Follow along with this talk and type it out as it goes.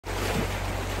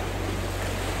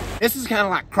This is kind of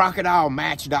like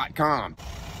crocodilematch.com.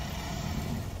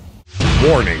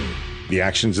 Warning. The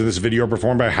actions in this video are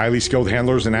performed by highly skilled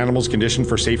handlers and animals conditioned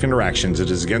for safe interactions.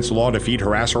 It is against the law to feed,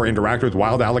 harass, or interact with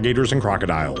wild alligators and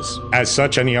crocodiles. As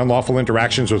such, any unlawful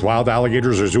interactions with wild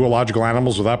alligators or zoological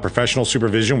animals without professional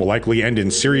supervision will likely end in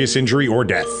serious injury or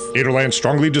death. Gatorland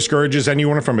strongly discourages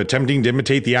anyone from attempting to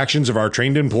imitate the actions of our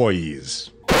trained employees.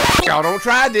 Y'all don't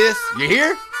try this, you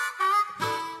hear?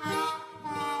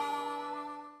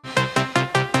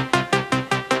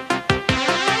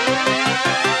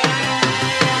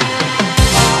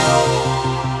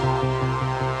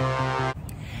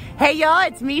 Hey y'all,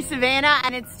 it's me, Savannah,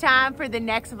 and it's time for the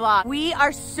next vlog. We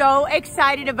are so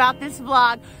excited about this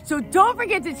vlog, so don't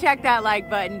forget to check that like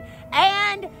button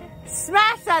and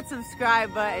smash that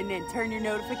subscribe button and turn your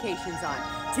notifications on.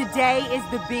 Today is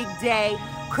the big day.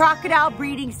 Crocodile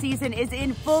breeding season is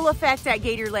in full effect at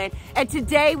Gatorland, and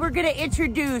today we're gonna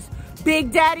introduce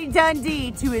Big Daddy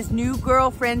Dundee to his new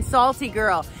girlfriend, Salty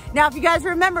Girl. Now, if you guys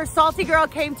remember, Salty Girl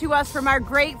came to us from our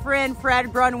great friend,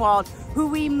 Fred Grunwald, who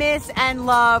we miss and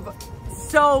love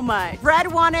so much.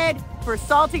 Fred wanted for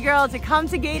Salty Girl to come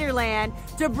to Gatorland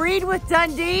to breed with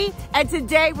Dundee, and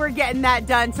today we're getting that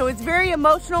done. So it's very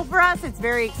emotional for us, it's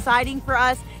very exciting for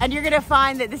us, and you're gonna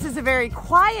find that this is a very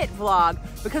quiet vlog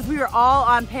because we were all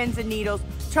on pins and needles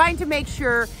trying to make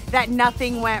sure that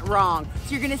nothing went wrong.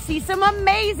 So you're gonna see some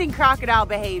amazing crocodile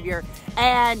behavior,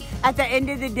 and at the end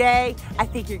of the day, I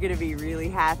think you're gonna be really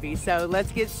happy. So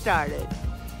let's get started.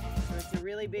 So it's a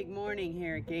really big morning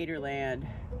here at Gatorland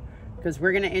because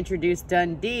we're gonna introduce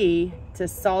Dundee to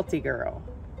Salty Girl,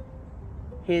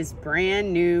 his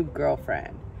brand new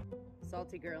girlfriend.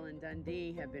 Salty Girl and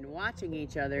Dundee have been watching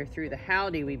each other through the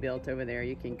howdy we built over there.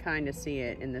 You can kind of see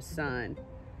it in the sun,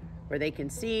 where they can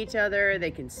see each other, they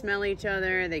can smell each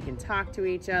other, they can talk to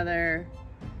each other.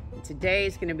 And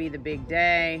today's gonna be the big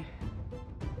day.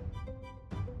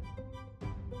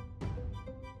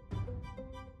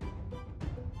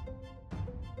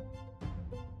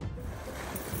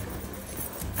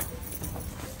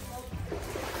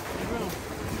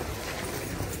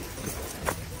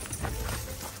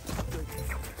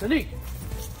 Dundee!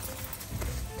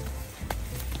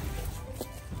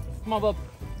 Come on, bub.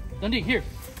 Dundee, here.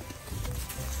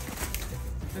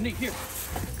 Dundee, here.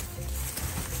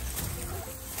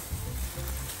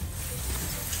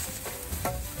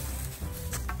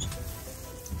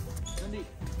 Dundee.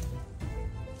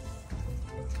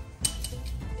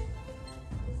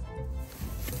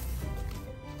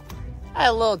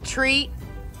 A little treat.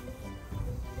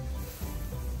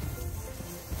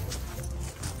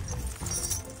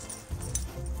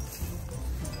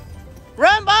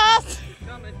 Run, boss!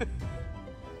 Coming.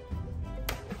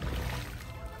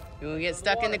 You won't get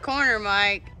stuck in the corner,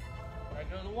 Mike. Right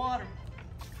go to the water.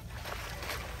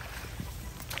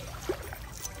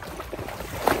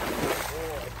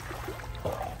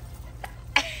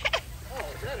 Oh,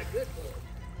 is that a good one?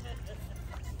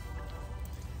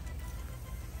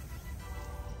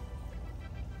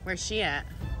 Where's she at?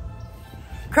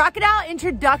 Crocodile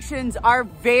introductions are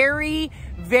very,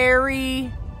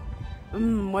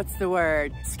 what's the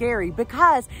word? Scary,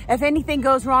 because if anything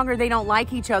goes wrong or they don't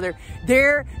like each other,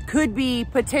 there could be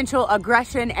potential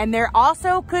aggression, and there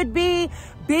also could be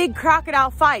big crocodile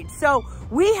fights. So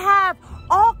we have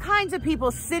all kinds of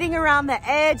people sitting around the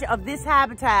edge of this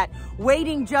habitat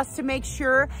waiting just to make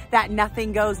sure that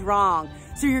nothing goes wrong.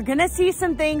 So you're gonna see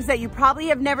some things that you probably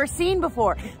have never seen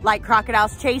before, like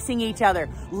crocodiles chasing each other,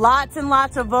 lots and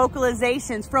lots of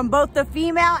vocalizations from both the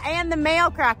female and the male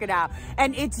crocodile.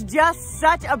 And it's just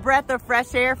such a breath of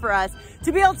fresh air for us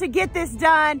to be able to get this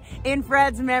done in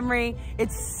Fred's memory.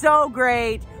 It's so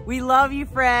great. We love you,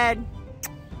 Fred.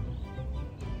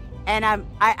 And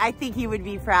I think he would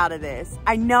be proud of this.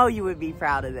 I know you would be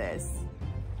proud of this.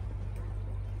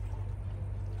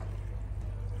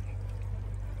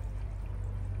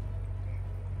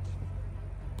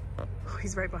 Oh,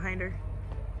 he's right behind her.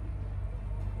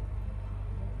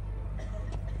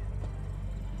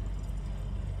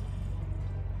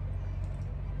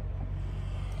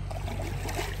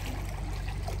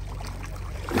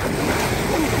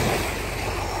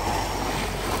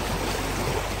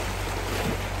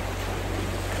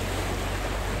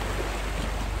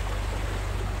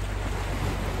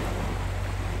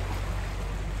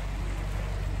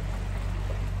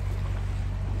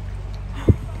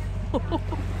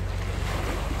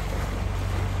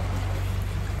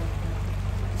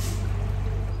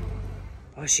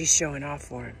 Oh, she's showing off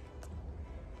for him.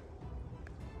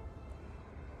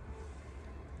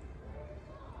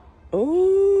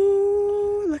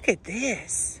 Oh, look at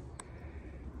this.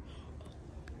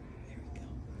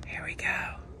 There we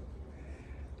go.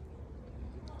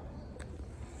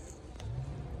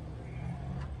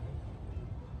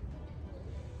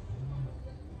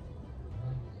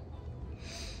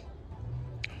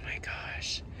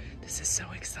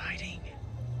 exciting.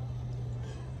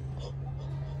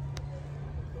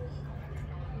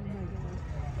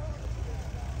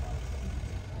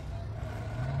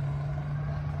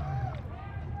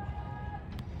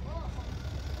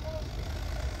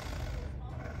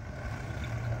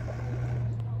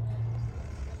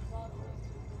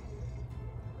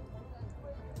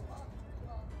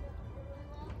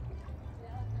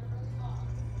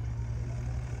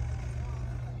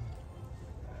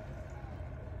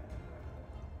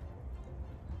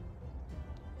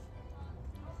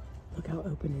 Look how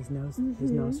open his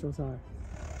nostrils are.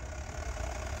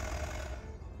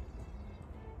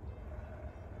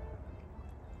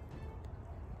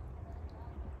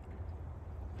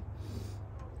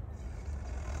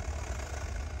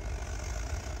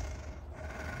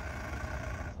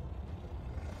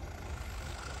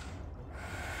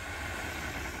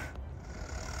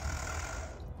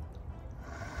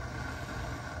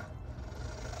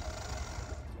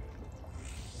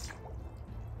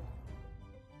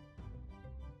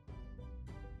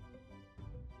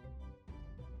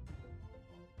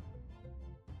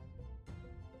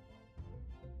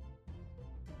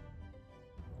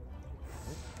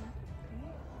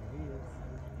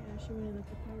 She went in the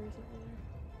papyrus over there.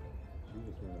 She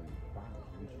was wearing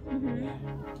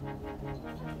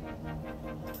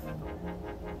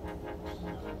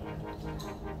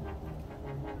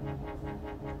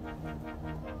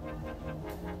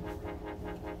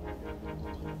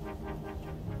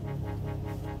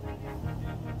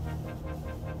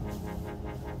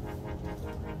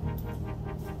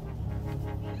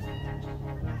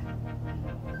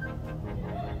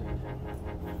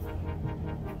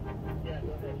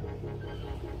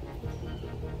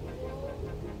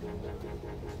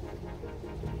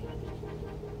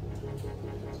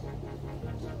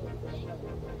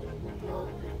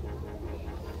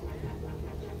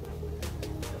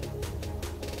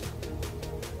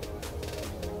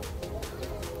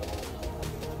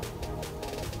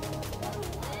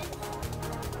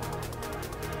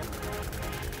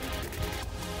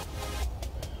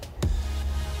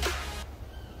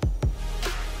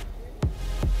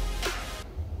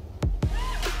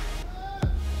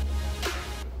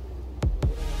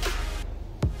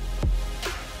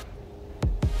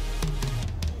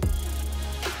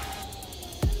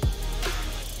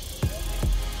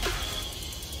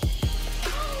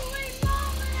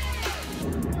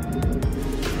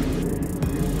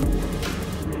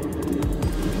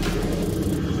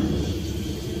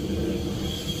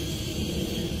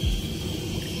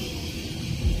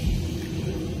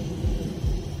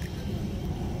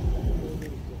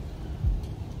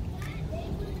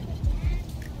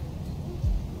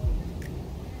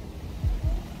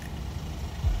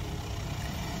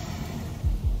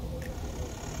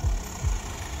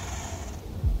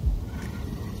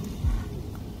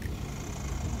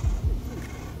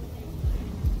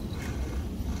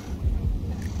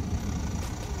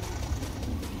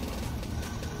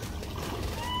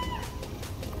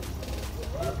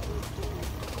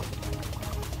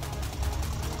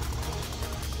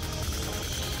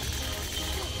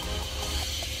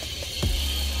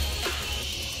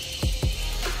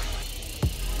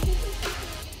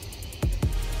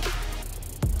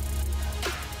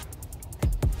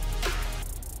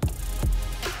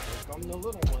the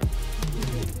little one.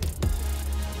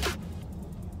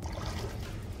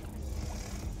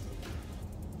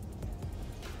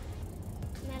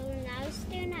 Now we're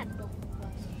staring at both of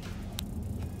us.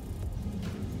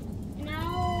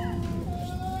 Now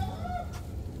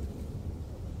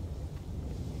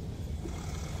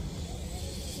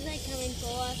is that coming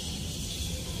for us?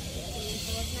 Coming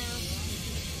for us now?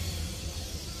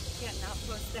 Yeah, not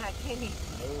post that, can he?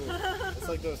 Oh, it's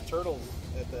like those turtles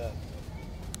at the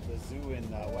zoo in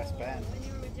West Bend. When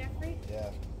you were with Jeffrey? Yeah.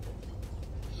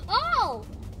 Oh!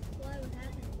 What happened?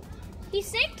 He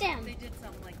saved them. They did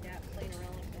something like that, playing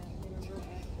around like that. Remember?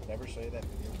 Did I ever show you that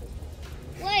video?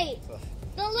 Wait, So,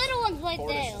 the little one's right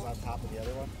tortoise there. is on top of the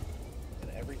other one,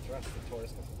 and every thrust the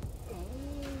tortoise goes.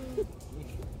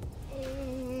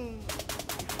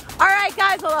 All right,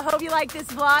 guys, well, I hope you liked this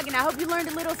vlog, and I hope you learned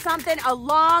a little something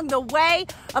along the way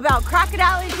about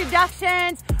crocodile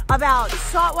introductions, about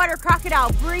saltwater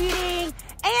crocodile breeding,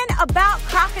 and about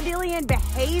crocodilian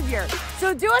behavior.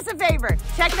 So do us a favor,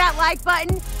 check that like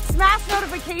button, smash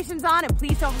notifications on, and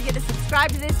please don't forget to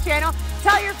subscribe to this channel.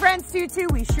 Tell your friends too.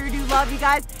 We sure do love you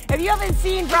guys. If you haven't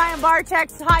seen Brian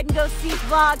Bartek's Hide and Go Seek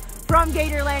vlog from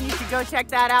Gatorland, you should go check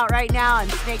that out right now on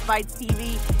Snake Bites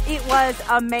TV. It was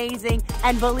amazing,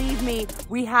 and believe me,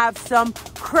 we have some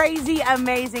crazy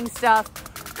amazing stuff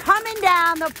coming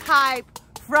down the pipe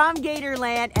from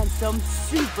Gatorland and some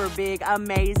super big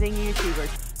amazing YouTubers.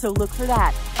 So look for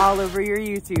that all over your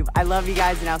YouTube. I love you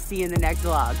guys, and I'll see you in the next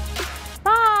vlog.